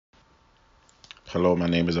Hello, my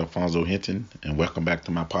name is Alfonso Hinton, and welcome back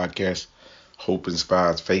to my podcast, Hope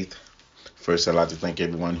Inspires Faith. First, I'd like to thank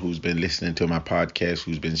everyone who's been listening to my podcast,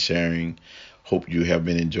 who's been sharing. Hope you have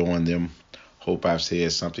been enjoying them. Hope I've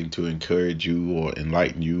said something to encourage you or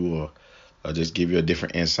enlighten you or just give you a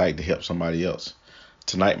different insight to help somebody else.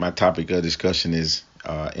 Tonight, my topic of discussion is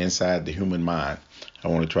inside the human mind. I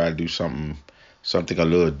want to try to do something a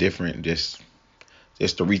little different, just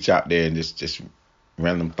to reach out there and just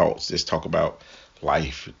random thoughts. Just talk about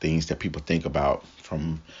life, things that people think about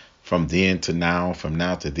from then to now, from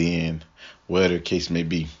now to then, whatever the case may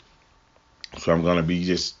be. So I'm gonna be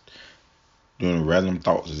just doing random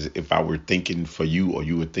thoughts as if I were thinking for you or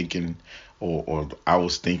you were thinking or I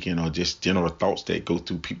was thinking, or just general thoughts that go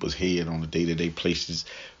through people's head on a day-to-day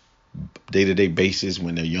basis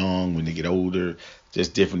when they're young, when they get older,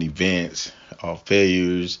 just different events,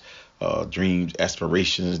 failures, dreams,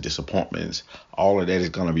 aspirations, disappointments. All of that is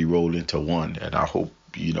going to be rolled into one. And I hope,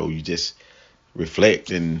 you just reflect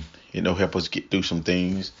and, help us get through some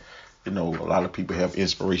things. A lot of people have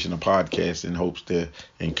inspirational podcasts in hopes to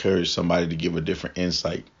encourage somebody to give a different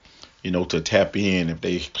insight, to tap in if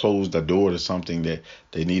they close the door to something that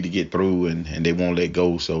they need to get through and they won't let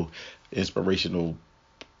go. So inspirational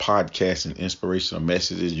podcasts and inspirational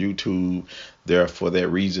messages, YouTube, there for that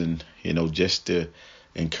reason, just to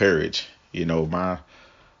encourage. My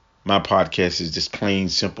podcast is just plain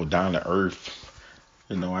simple, down to earth.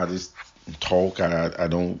 I just talk. I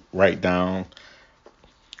don't write down.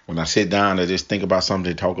 When I sit down, I just think about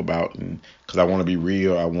something to talk about, and because I want to be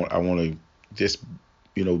real, I want to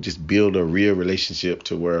just build a real relationship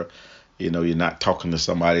to where you're not talking to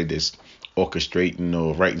somebody that's orchestrating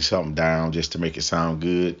or writing something down just to make it sound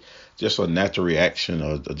good. Just a natural reaction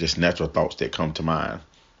or just natural thoughts that come to mind.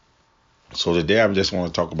 So today I just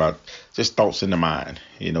want to talk about just thoughts in the mind.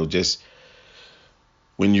 Just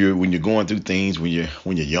when you're going through things, when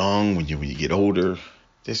you're young, when you get older,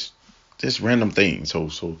 just random things.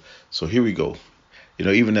 So here we go.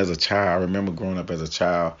 Even as a child, I remember growing up as a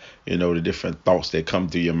child, the different thoughts that come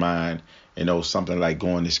through your mind. Something like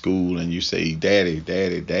going to school and you say, Daddy,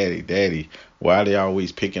 Daddy, Daddy, Daddy, why are they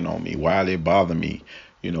always picking on me? Why are they bothering me?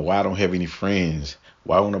 Why I don't have any friends?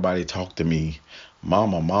 Why won't nobody talk to me?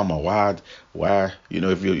 Mama, why,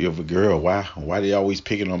 if you're a girl, why they always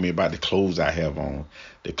picking on me about the clothes I have on,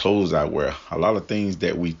 the clothes I wear? A lot of things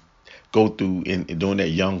that we go through in during that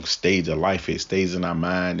young stage of life, it stays in our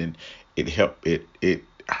mind, and it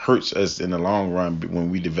hurts us in the long run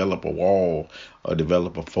when we develop a wall or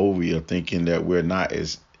develop a phobia, thinking that we're not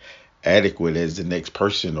as adequate as the next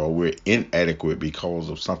person, or we're inadequate because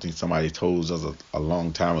of something somebody told us a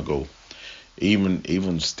long time ago.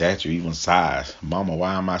 Even stature, even size. Mama,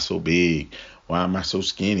 why am I so big? Why am I so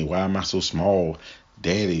skinny? Why am I so small?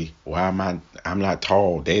 Daddy, I'm not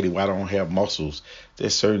tall? Daddy, why don't I have muscles?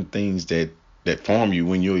 There's certain things that form you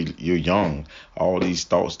when you're young. All these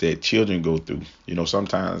thoughts that children go through.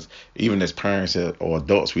 Sometimes even as parents or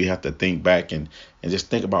adults, we have to think back and just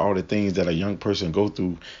think about all the things that a young person go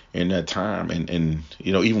through in that time. And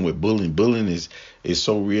even with bullying is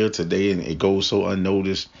so real today, and it goes so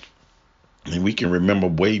unnoticed. And we can remember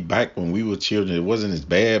way back when we were children, it wasn't as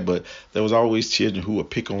bad, but there was always children who would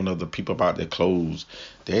pick on other people about their clothes.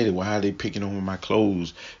 Daddy, why are they picking on my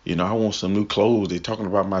clothes? I want some new clothes. They talking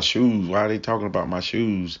about my shoes. Why are they talking about my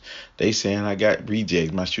shoes? They saying I got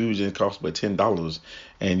rejects. My shoes didn't cost but $10.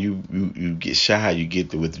 And you get shy, you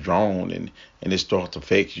get withdrawn, and it starts to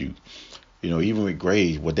affect you. Even with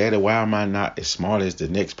grades. Well, Daddy, why am I not as smart as the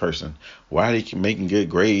next person? Why are they making good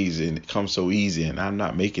grades and it comes so easy and I'm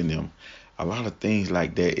not making them? A lot of things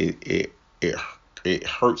like that, it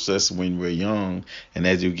hurts us when we're young, and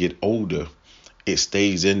as you get older, it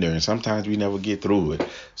stays in there, and sometimes we never get through it.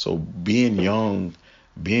 So being young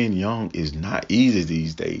is not easy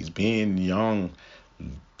these days. Being young,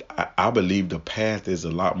 I believe the path is a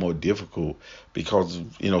lot more difficult because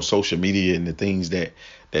of, social media and the things that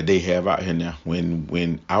they have out here now.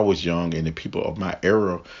 When I was young and the people of my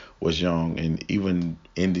era was young, and even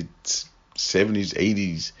in the 70s,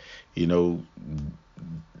 80s,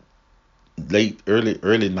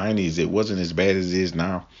 early 90s, it wasn't as bad as it is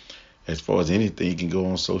now. As far as anything, you can go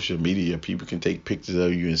on social media. People can take pictures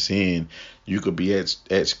of you and seeing you could be at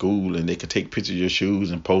school and they could take pictures of your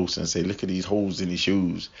shoes and post and say, look at these holes in these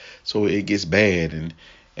shoes. So it gets bad.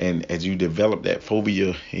 And as you develop that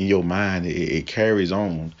phobia in your mind, it carries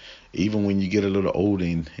on. Even when you get a little older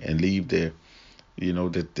and leave the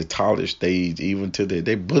toddler stage, even to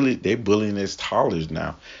they're bullying as toddlers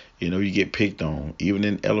now. You get picked on, even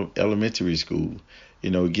in elementary school.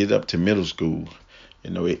 Get up to middle school.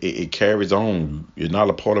 It carries on. You're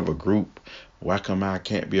not a part of a group Why come I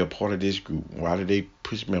can't be a part of this group? Why do they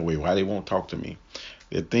push me away? Why they won't talk to me?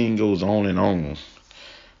 The thing goes on and on,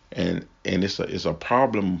 and it's a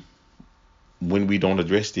problem when we don't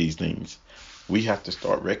address these things. We have to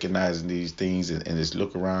start recognizing these things and just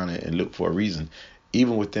look around and look for a reason,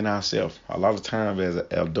 even within ourselves. A lot of times as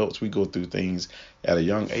adults, we go through things at a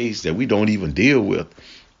young age that we don't even deal with,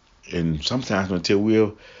 and sometimes until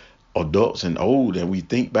we're adults and old and we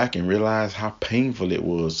think back and realize how painful it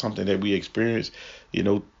was, something that we experienced,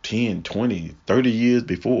 10, 20, 30 years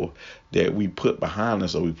before, that we put behind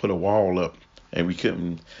us, or we put a wall up and we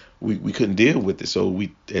couldn't deal with it. So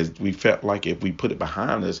we felt like if we put it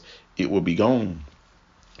behind us, it would be gone.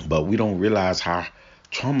 But we don't realize how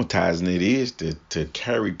traumatizing it is to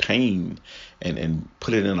carry pain and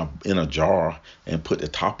put it in a jar and put the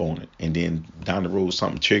top on it, and then down the road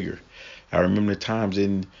something trigger. I remember the times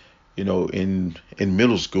in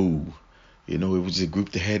middle school. It was a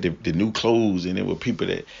group that had the new clothes, and there were people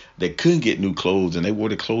that couldn't get new clothes, and they wore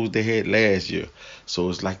the clothes they had last year. So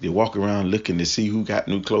it's like they walk around looking to see who got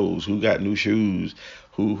new clothes, who got new shoes,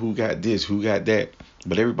 who got this, who got that.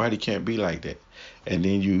 But everybody can't be like that. And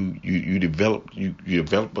then you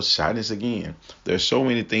develop a shyness again. There's so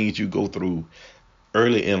many things you go through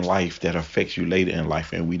early in life that affects you later in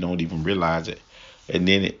life, and we don't even realize it. And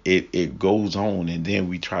then it goes on, and then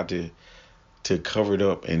we try to cover it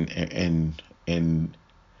up, and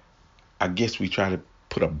I guess we try to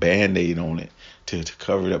put a band-aid on it to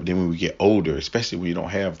cover it up. Then when we get older, especially when you don't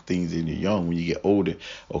have things in your young, when you get older,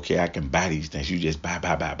 okay, I can buy these things. You just buy,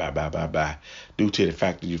 due to the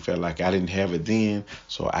fact that you felt like I didn't have it then,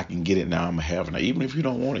 so I can get it now. I'm gonna have it now. Even if you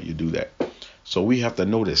don't want it, you do that. So we have to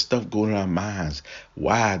know that stuff going in our minds.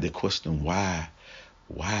 Why? The question why?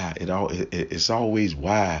 Why? It's always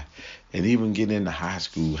why. And even getting into high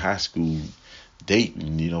school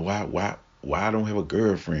dating, why I don't have a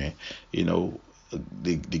girlfriend,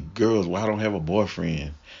 the girls, why I don't have a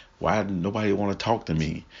boyfriend, why nobody want to talk to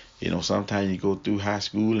me. Sometimes you go through high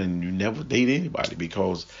school and you never date anybody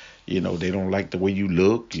because they don't like the way you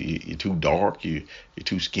look. You're too dark, you're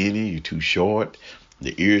too skinny, you're too short,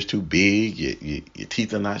 the ears too big, your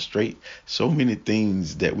teeth are not straight. So many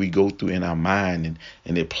things that we go through in our mind,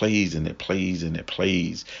 and it plays and it plays and it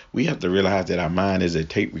plays. We have to realize that our mind is a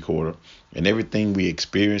tape recorder, and everything we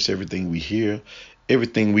experience, everything we hear,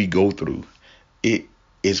 everything we go through,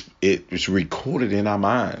 it's recorded in our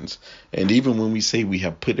minds. And even when we say we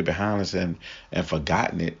have put it behind us and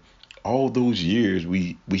forgotten it, all those years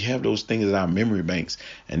we have those things in our memory banks,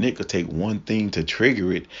 and it could take one thing to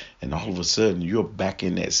trigger it, and all of a sudden you're back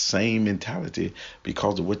in that same mentality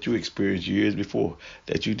because of what you experienced years before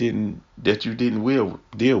that you didn't will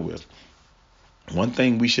deal with. One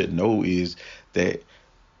thing we should know is that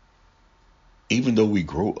even though we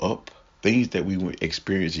grow up, things that we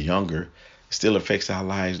experienced younger still affects our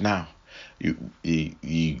lives now. You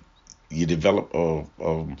develop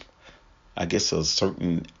I guess a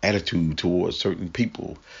certain attitude towards certain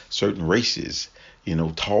people, certain races,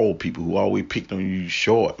 tall people who always picked on you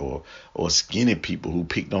short, or skinny people who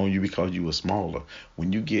picked on you because you were smaller.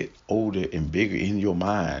 When you get older and bigger in your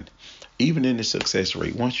mind, even in the success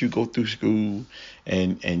rate, once you go through school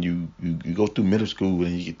and you go through middle school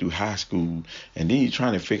and you get through high school, and then you're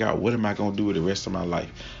trying to figure out, what am I going to do with the rest of my life?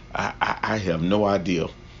 I have no idea.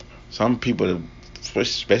 Some people,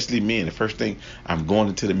 especially men, the first thing, I'm going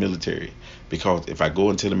into the military, because if I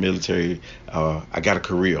go into the military, I got a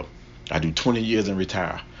career. I do 20 years and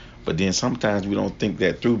retire. But then sometimes we don't think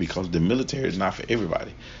that through, because the military is not for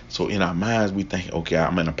everybody. So in our minds, we think, okay,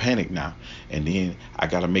 I'm in a panic now, and then I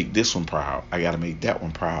got to make this one proud. I got to make that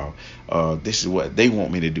one proud. This is what they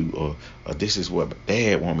want me to do, or this is what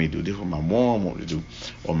dad want me to do. This is what my mom want to do,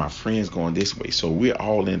 or my friends going this way. So we're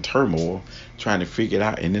all in turmoil trying to figure it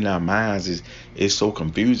out, and in our minds it's so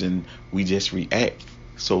confusing. We just react.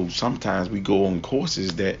 So sometimes we go on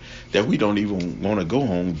courses that we don't even want to go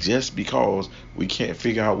on, just because we can't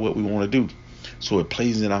figure out what we want to do. So it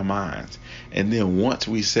plays in our minds. And then once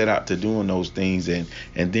we set out to doing those things, and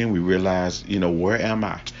then we realize, where am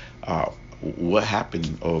I? What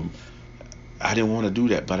happened? I didn't want to do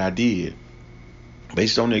that, but I did.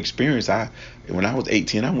 Based on the experience, when I was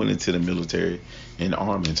 18, I went into the military, in the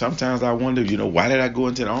army. And sometimes I wonder, why did I go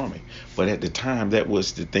into the army? But at the time, that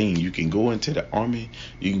was the thing. You can go into the army,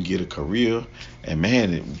 you can get a career, and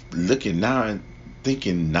man, looking now and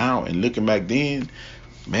thinking now and looking back then,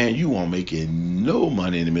 man, you won't make no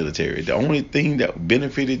money in the military. The only thing that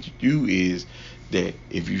benefited you is that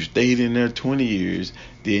if you stayed in there 20 years,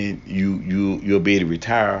 then you'll be able to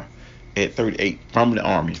retire at 38 from the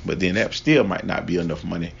army. But then that still might not be enough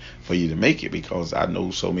money for you to make it, because I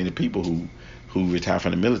know so many people who who retire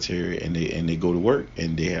from the military and they go to work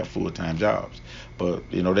and they have full-time jobs. But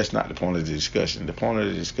that's not the point of the discussion. The point of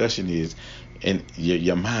the discussion is, and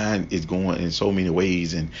your mind is going in so many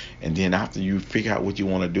ways, and then after you figure out what you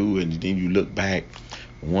want to do, and then you look back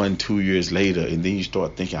 1 2 years later, and then you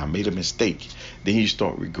start thinking, I made a mistake. Then you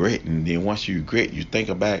start regretting. Then once you regret, you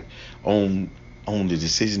think back on the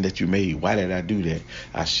decision that you made. Why did I do that?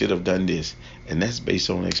 I should have done this. And that's based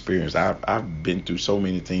on experience. I've been through so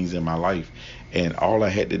many things in my life, and all I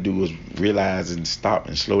had to do was realize and stop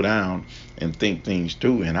and slow down and think things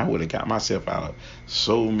through, and I would have got myself out of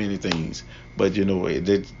so many things. But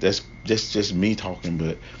that's just me talking.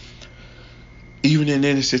 But even in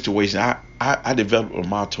any situation, I developed a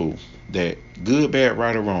motto that good, bad,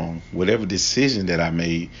 right, or wrong, whatever decision that I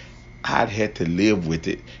made, I'd had to live with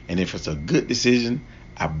it. And if it's a good decision,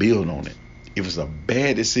 I build on it. If it's a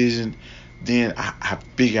bad decision, then I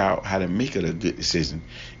figure out how to make it a good decision.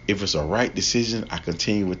 If it's a right decision, I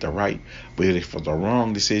continue with the right. But if it's a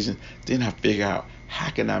wrong decision, then I figure out how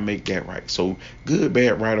can I make that right. So good,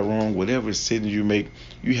 bad, right, or wrong, whatever decision you make,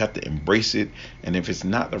 you have to embrace it. And if it's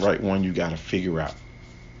not the right one, you got to figure out.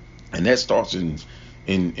 And that starts in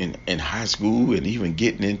high school, and even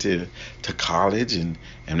getting into college, and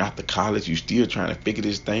after college you still trying to figure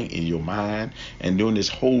this thing in your mind, and during this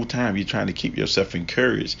whole time you're trying to keep yourself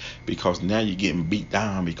encouraged, because now you're getting beat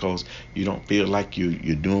down because you don't feel like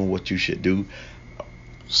you're doing what you should do.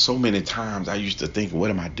 So many times I used to think, what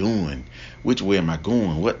am I doing? Which way am I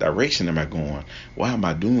going? What direction am I going? Why am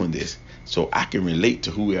I doing this? So I can relate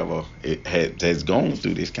to whoever has gone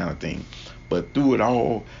through this kind of thing. But through it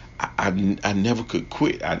all, I never could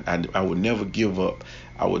quit. I would never give up.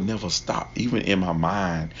 I would never stop. Even in my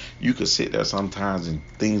mind, you could sit there sometimes and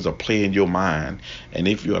things are playing your mind. And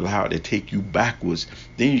if you're allowed to take you backwards,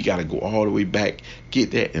 then you got to go all the way back,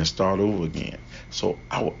 get that, and start over again. So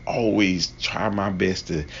I would always try my best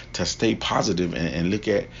to stay positive and look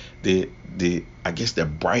at the I guess the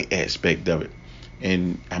bright aspect of it.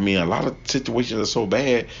 And I mean, a lot of situations are so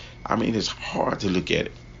bad. I mean, it's hard to look at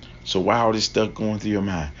it. So why all this stuff going through your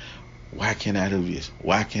mind? Why can't I do this?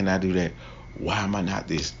 Why can't I do that? Why am I not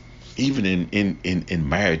this? Even in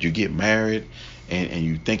marriage, you get married and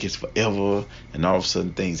you think it's forever, and all of a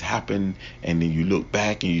sudden things happen, and then you look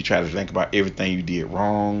back and you try to think about everything you did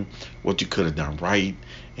wrong, what you could have done right,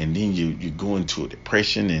 and then you go into a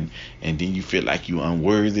depression, and then you feel like you're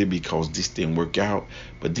unworthy because this didn't work out.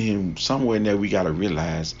 But then somewhere in there we got to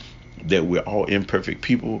realize that we're all imperfect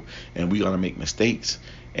people, and we're going to make mistakes,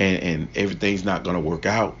 and everything's not going to work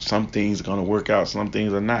out. Some things are going to work out, some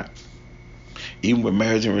things are not. Even with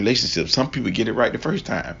marriage and relationships, some people get it right the first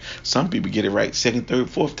time. Some people get it right second, third,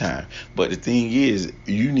 fourth time. But the thing is,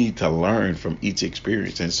 you need to learn from each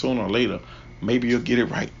experience, and sooner or later, maybe you'll get it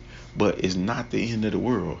right. But it's not the end of the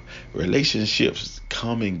world. Relationships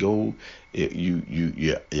come and go.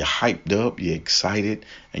 You're hyped up, you're excited,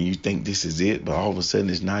 and you think this is it, but all of a sudden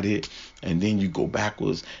it's not it. And then you go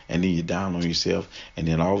backwards, and then you're down on yourself, and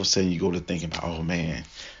then all of a sudden you go to thinking about, oh man,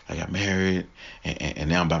 I got married, and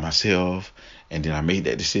now I'm by myself, and then I made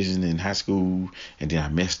that decision in high school, and then I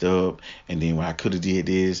messed up, and then when I could have did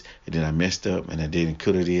this, and then I messed up, and I didn't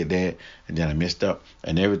could have did that, and then I messed up,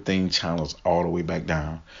 and everything channels all the way back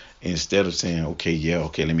down. Instead of saying, okay,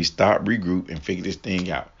 let me stop, regroup, and figure this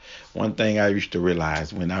thing out. One thing I used to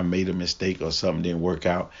realize when I made a mistake or something didn't work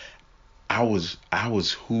out, I was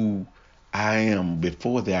who I am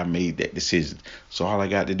before that I made that decision. So all I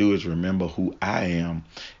got to do is remember who I am.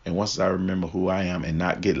 And once I remember who I am and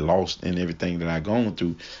not get lost in everything that I've gone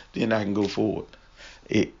through, then I can go forward.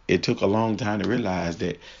 It took a long time to realize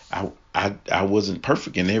that I wasn't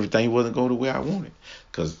perfect and everything wasn't going the way I wanted.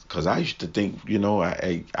 Cause I used to think,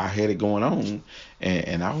 I had it going on,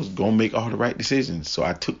 and I was going to make all the right decisions. So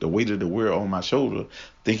I took the weight of the world on my shoulder,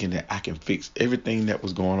 thinking that I can fix everything that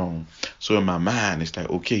was going on. So in my mind, it's like,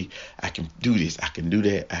 okay, I can do this, I can do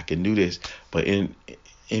that, I can do this. But in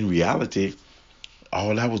reality,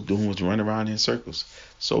 all I was doing was running around in circles.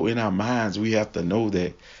 So in our minds, we have to know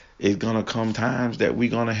that it's going to come times that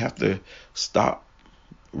we're going to have to stop,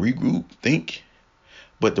 regroup, think.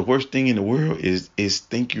 But the worst thing in the world is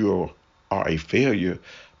think you are a failure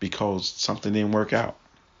because something didn't work out.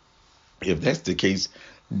 If that's the case,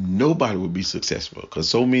 nobody would be successful, because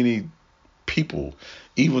so many people,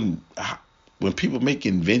 even when people make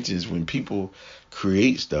inventions, when people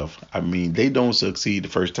create stuff, I mean, they don't succeed the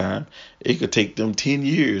first time. It could take them 10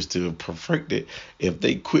 years to perfect it. If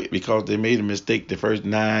they quit because they made a mistake the first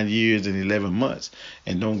 9 years and 11 months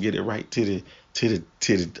and don't get it right to the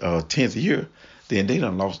 10th year, then they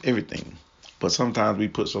done lost everything. But sometimes we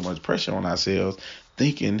put so much pressure on ourselves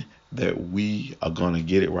thinking that we are going to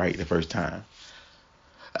get it right the first time.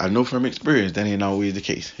 I know from experience that ain't always the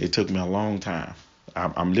case. It took me a long time.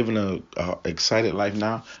 I'm living a excited life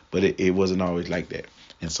now, but it wasn't always like that.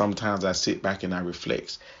 And sometimes I sit back and I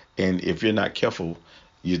reflect. And if you're not careful,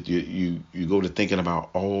 you go to thinking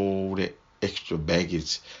about all that extra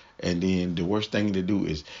baggage. And then the worst thing to do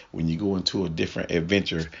is when you go into a different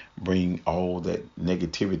adventure, bring all that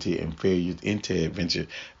negativity and failures into adventure,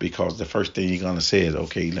 because the first thing you're gonna say is,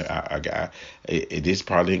 okay, look, I got this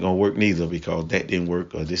probably ain't gonna work neither because that didn't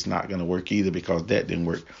work, or this not gonna work either because that didn't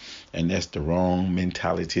work. And that's the wrong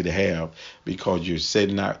mentality to have, because you're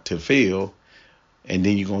setting out to fail, and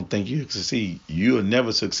then you're gonna think you succeed. You'll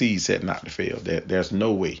never succeed setting out to fail. There's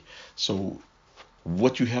no way. So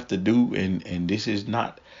what you have to do, and this is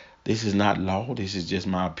not law. This is just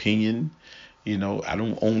my opinion. I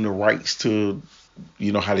don't own the rights to,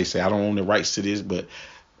 how they say, I don't own the rights to this,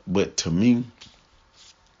 but to me,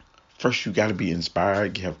 first you got to be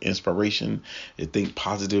inspired. You have inspiration. You think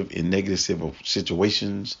positive in negative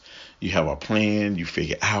situations. You have a plan. You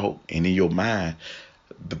figure out, and in your mind,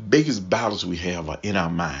 the biggest battles we have are in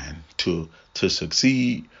our mind. To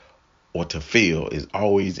succeed or to fail is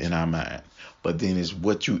always in our mind. But then it's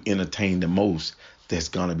what you entertain the most that's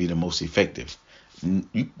gonna be the most effective.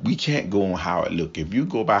 We can't go on how it look. If you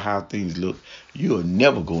go by how things look, you'll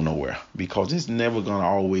never go nowhere, because it's never gonna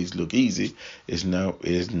always look easy. It's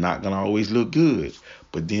not gonna always look good.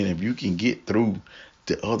 But then if you can get through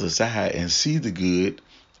the other side and see the good,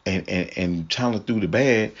 and challenge through the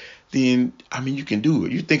bad, then I mean you can do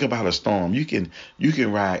it. You think about a storm. You can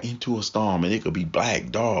ride into a storm and it could be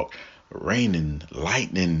black, dark, raining,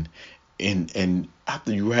 lightning, and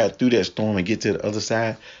after you ride through that storm and get to the other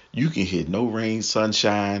side, you can hit no rain,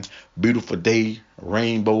 sunshine, beautiful day,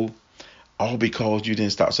 rainbow, all because you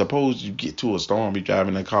didn't stop. Suppose you get to a storm, you're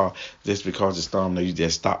driving a car, just because the storm, you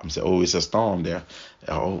just stop and say, oh, it's a storm there.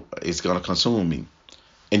 Oh, it's gonna consume me.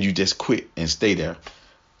 And you just quit and stay there.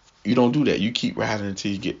 You don't do that. You keep riding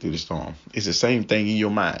until you get through the storm. It's the same thing in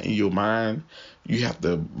your mind. In your mind, you have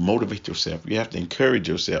to motivate yourself. You have to encourage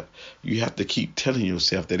yourself. You have to keep telling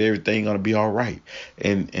yourself that everything's gonna be all right.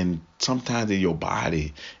 And sometimes in your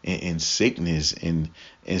body and sickness and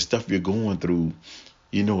stuff you're going through,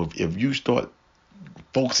 if you start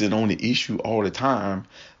focusing on the issue all the time,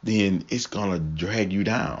 then it's gonna drag you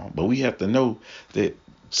down. But we have to know that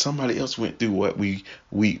somebody else went through what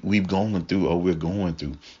we've gone through, or we're going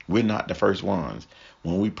through. We're not the first ones.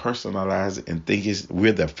 When we personalize it and think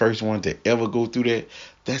we're the first one to ever go through that,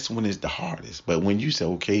 that's when it's the hardest. But when you say,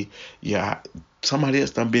 okay, yeah, somebody else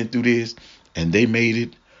done been through this and they made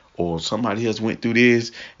it, or somebody else went through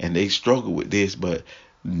this and they struggled with this, but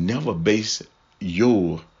never base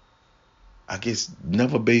your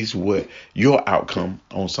never base what your outcome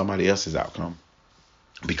on somebody else's outcome,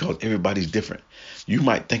 because everybody's different. You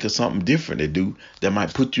might think of something different to do that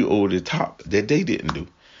might put you over the top that they didn't do.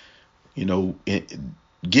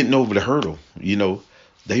 Getting over the hurdle,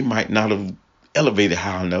 they might not have elevated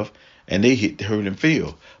high enough and they hit the hurdle and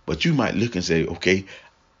fail. But you might look and say, okay,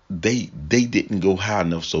 they didn't go high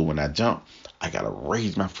enough, so when I jump, I gotta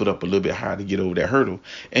raise my foot up a little bit higher to get over that hurdle,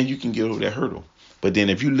 and you can get over that hurdle. But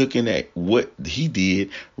then if you're looking at what he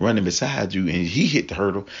did running beside you and he hit the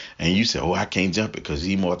hurdle and you say, oh, I can't jump it because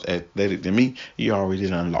he's more athletic than me, you already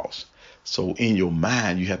done lost. So in your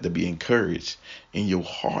mind, you have to be encouraged. In your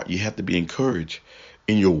heart, you have to be encouraged.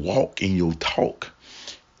 In your walk, in your talk.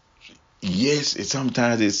 Yes,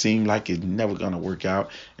 sometimes it seems like it's never going to work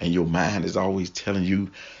out, and your mind is always telling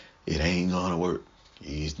you it ain't going to work.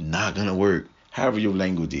 It's not going to work. However your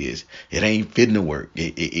language is, it ain't fitting to work.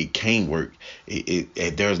 It can't work.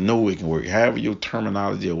 There's no way it can work. However your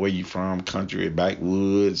terminology, or where you from, country,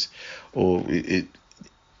 backwoods, or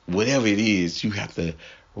whatever it is, you have to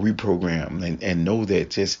reprogram and know that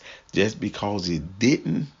just because it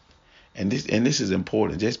didn't, and this is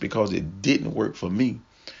important, just because it didn't work for me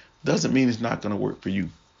doesn't mean it's not going to work for you.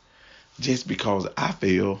 Just because I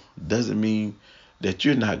fail doesn't mean that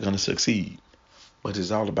you're not going to succeed. But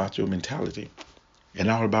it's all about your mentality and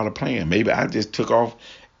all about a plan. Maybe I just took off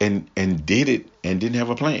and did it and didn't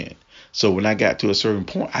have a plan. So when I got to a certain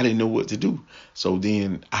point, I didn't know what to do. So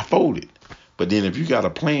then I folded. But then if you got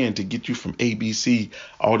a plan to get you from A, B, C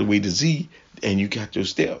all the way to Z, and you got your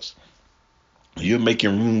steps, you're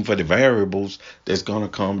making room for the variables that's going to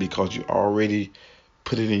come, because you already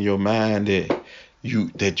put it in your mind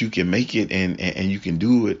that you can make it and you can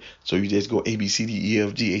do it. So you just go A, B, C, D, E,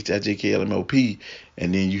 F, G, H, I, J, K, L, M, O, P,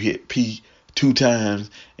 and then you hit P 2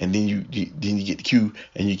 times, and then you get the Q,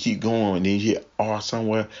 and you keep going, and then you hit R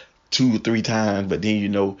somewhere 2 or 3 times, but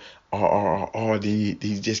then R, then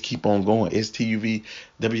you just keep on going, S, T, U, V,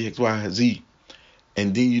 W, X, Y, Z,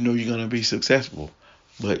 and then you're gonna be successful.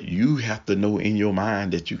 But you have to know in your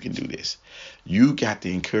mind that you can do this. You got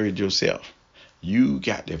to encourage yourself. You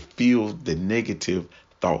got to fill the negative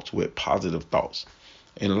thoughts with positive thoughts.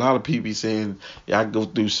 And a lot of people saying, yeah, I go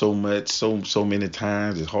through so much, so many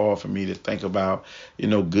times. It's hard for me to think about,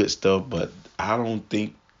 good stuff. But I don't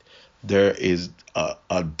think there is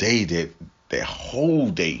a day that whole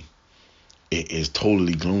day it is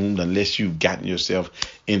totally gloomed unless you've gotten yourself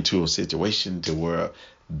into a situation to where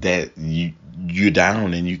that you're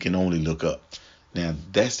down and you can only look up. Now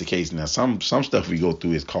that's the case. Now some stuff we go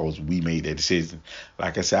through is cause we made that decision.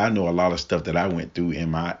 Like I said, I know a lot of stuff that I went through in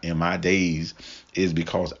my days is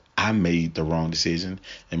because I made the wrong decision,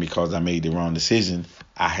 and because I made the wrong decision,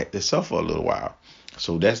 I had to suffer a little while.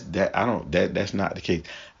 So that's not the case.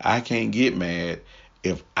 I can't get mad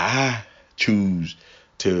if I choose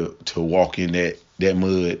to walk in that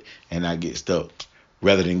mud and I get stuck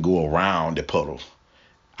rather than go around the puddle.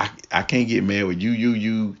 I can't get mad with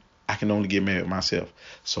you. I can only get mad with myself.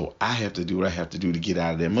 So I have to do what I have to do to get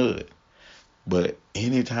out of that mud. But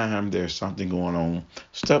anytime there's something going on,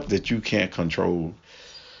 stuff that you can't control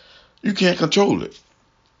it.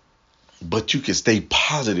 But you can stay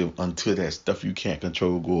positive until that stuff you can't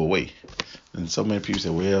control go away. And so many people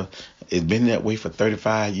say, well, it's been that way for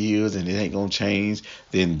 35 years and it ain't going to change.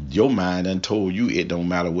 Then your mind done told you it don't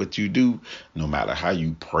matter what you do, no matter how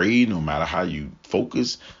you pray, no matter how you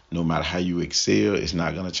focus, no matter how you excel, it's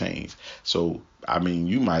not going to change. So, I mean,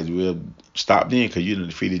 you might as well stop then because you done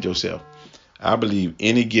defeated yourself. I believe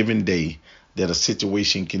any given day that a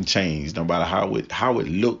situation can change, no matter how it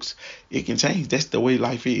looks, it can change. That's the way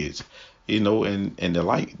life is. And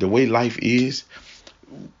the way life is,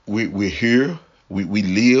 we're here, we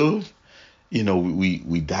live,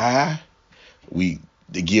 we die, we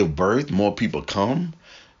give birth, more people come,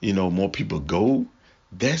 more people go.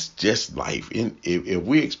 That's just life. And if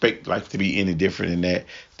we expect life to be any different than that,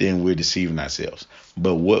 then we're deceiving ourselves.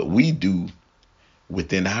 But what we do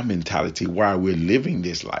within our mentality while we're living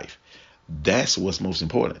this life, that's what's most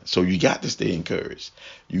important. So you got to stay encouraged.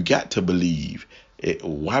 You got to believe.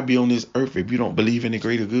 Why be on this earth if you don't believe in the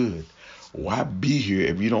greater good? Why be here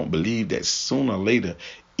if you don't believe that sooner or later,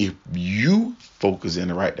 if you focus in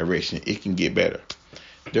the right direction, it can get better?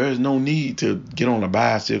 There is no need to get on a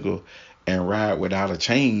bicycle and ride without a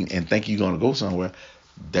chain and think you're going to go somewhere.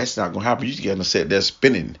 That's not going to happen. You just got to sit there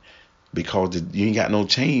spinning because you ain't got no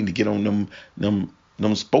chain to get on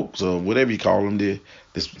them spokes or whatever you call them, the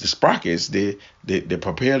sprockets that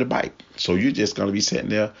prepare the bike. So you're just going to be sitting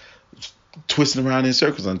there twisting around in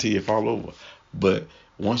circles until you fall over. But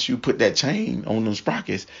once you put that chain on them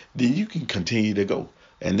sprockets, then you can continue to go.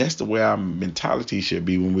 And that's the way our mentality should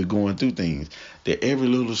be when we're going through things. That every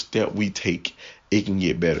little step we take, it can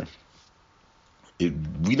get better.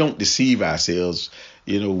 We don't deceive ourselves,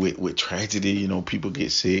 with tragedy. People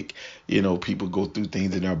get sick. People go through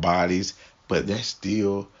things in their bodies. But that's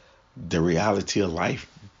still the reality of life.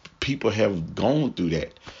 People have gone through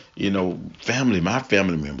that. My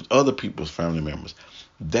family members, other people's family members.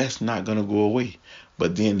 That's not going to go away.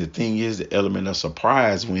 But then the thing is, the element of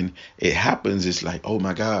surprise when it happens, it's like, oh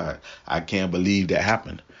my God, I can't believe that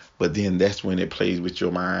happened. But then that's when it plays with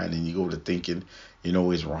your mind and you go to thinking,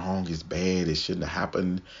 it's wrong, it's bad, it shouldn't have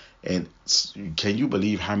happened. And can you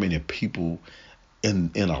believe how many people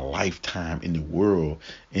in a lifetime in the world,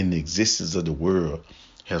 in the existence of the world,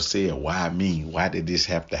 have said, why me? Why did this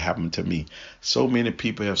have to happen to me? So many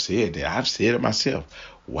people have said that. I've said it myself.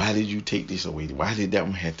 Why did you take this away? Why did that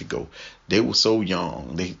one have to go? They were so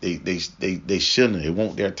young. They shouldn't. It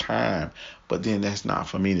won't their time. But then that's not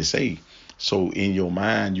for me to say. So in your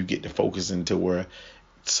mind, you get to focus into where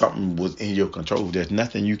something was in your control. There's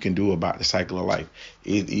nothing you can do about the cycle of life.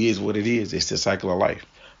 It is what it is. It's the cycle of life.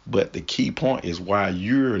 But the key point is while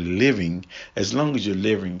you're living, as long as you're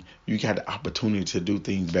living, you got the opportunity to do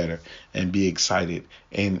things better and be excited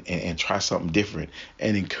and try something different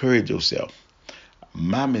and encourage yourself.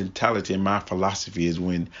 My mentality and my philosophy is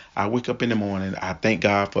when I wake up in the morning, I thank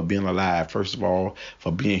God for being alive, first of all,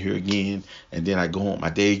 for being here again. And then I go on my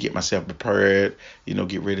day, get myself prepared,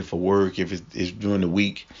 get ready for work if it's during the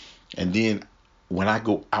week. And then when I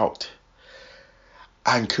go out,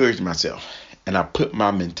 I encourage myself. And I put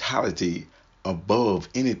my mentality above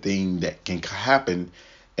anything that can happen.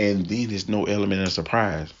 And then there's no element of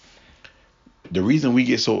surprise. The reason we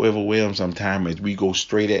get so overwhelmed sometimes is we go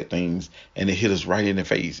straight at things and it hit us right in the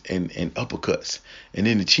face and uppercuts and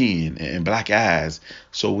in the chin and black eyes.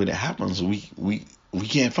 So when it happens, we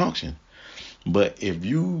can't function. But if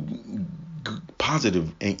you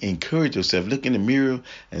positive and encourage yourself, look in the mirror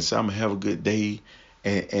and say, I'm gonna have a good day.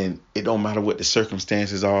 And it don't matter what the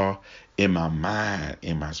circumstances are. in my mind,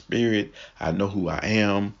 in my spirit. I know who I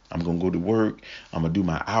am. I'm going to go to work. I'm going to do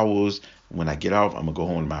my hours. When I get off, I'm going to go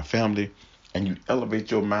home to my family. And you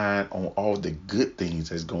elevate your mind on all the good things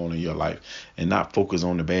that's going on in your life and not focus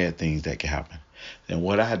on the bad things that can happen. And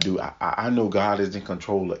what I do, I know God is in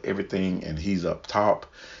control of everything and he's up top.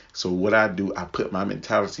 So what I do, I put my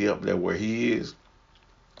mentality up there where he is,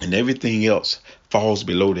 and everything else falls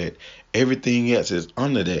below that. Everything else is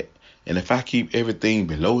under that. And if I keep everything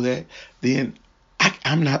below that, then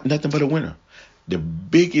I'm not nothing but a winner. The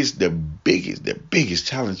biggest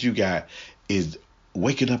challenge you got is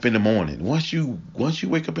waking up in the morning. Once you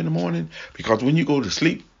wake up in the morning, because when you go to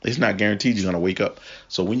sleep, it's not guaranteed you're gonna wake up.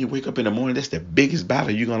 So when you wake up in the morning, that's the biggest battle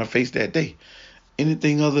you're gonna face that day.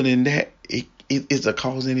 Anything other than that, it's a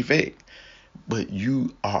cause and effect. But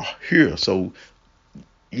you are here, so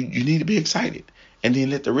you need to be excited, and then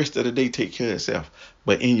let the rest of the day take care of itself.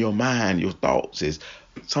 But in your mind, your thoughts is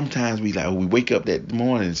sometimes we wake up that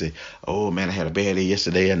morning and say, oh man, I had a bad day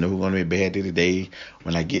yesterday, I know it's gonna be a bad day today.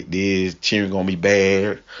 When I get this, cheering gonna be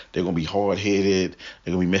bad, they're gonna be hard-headed,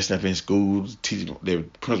 they're gonna be messing up in school, teacher, their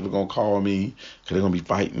principal gonna call me because they're gonna be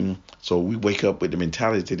fighting. So we wake up with the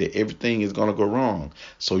mentality that everything is gonna go wrong,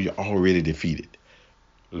 so you're already defeated.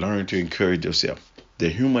 Learn to encourage yourself. The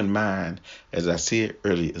human mind, as I said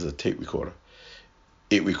earlier, is a tape recorder.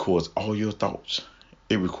 It records all your thoughts.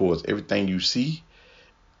 It records everything you see.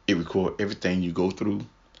 It records everything you go through.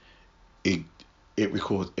 It it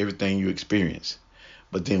records everything you experience.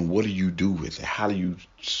 But then what do you do with it? How do you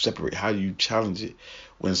separate? How do you challenge it?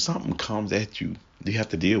 When something comes at you, you have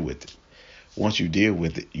to deal with it. Once you deal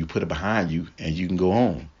with it, you put it behind you and you can go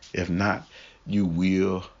on. If not, you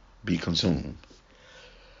will be consumed.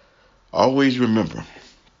 Always remember,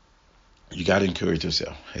 you got to encourage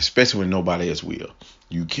yourself, especially when nobody else will.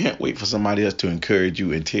 You can't wait for somebody else to encourage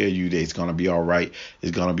you and tell you that it's going to be all right,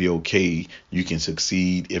 it's going to be okay, you can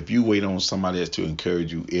succeed. If you wait on somebody else to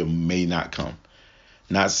encourage you, it may not come.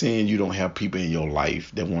 Not saying you don't have people in your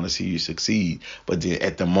life that want to see you succeed, but then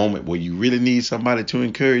at the moment where you really need somebody to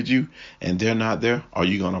encourage you and they're not there, are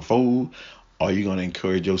you going to fold? Or are you going to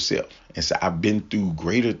encourage yourself and say, I've been through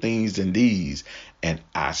greater things than these and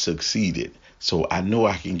I succeeded. So I know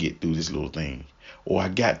I can get through this little thing. Or I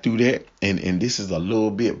got through that and this is a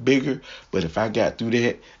little bit bigger. But if I got through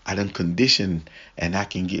that, I done conditioned and I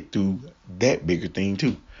can get through that bigger thing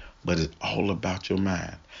too. But it's all about your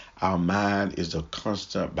mind. Our mind is a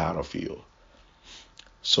constant battlefield.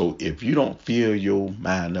 So if you don't fill your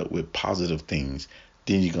mind up with positive things,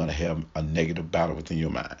 then you're going to have a negative battle within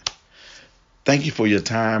your mind. Thank you for your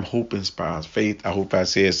time. Hope inspires faith. I hope I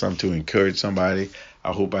said something to encourage somebody.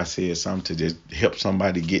 I hope I said something to just help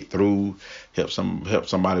somebody get through, help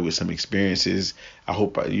somebody with some experiences. I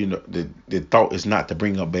hope the thought is not to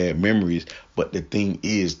bring up bad memories, but the thing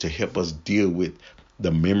is to help us deal with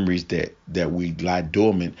the memories that we lie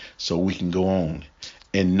dormant, so we can go on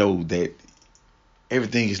and know that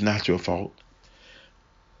everything is not your fault.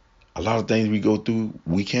 A lot of things we go through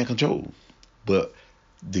we can't control, but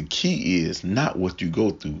the key is not what you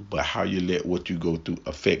go through, but how you let what you go through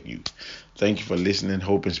affect you. Thank you for listening.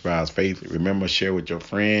 Hope inspires faith. Remember, share with your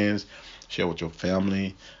friends, share with your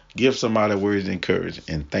family, give somebody words of encouragement,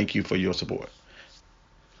 and thank you for your support.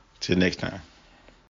 Till next time.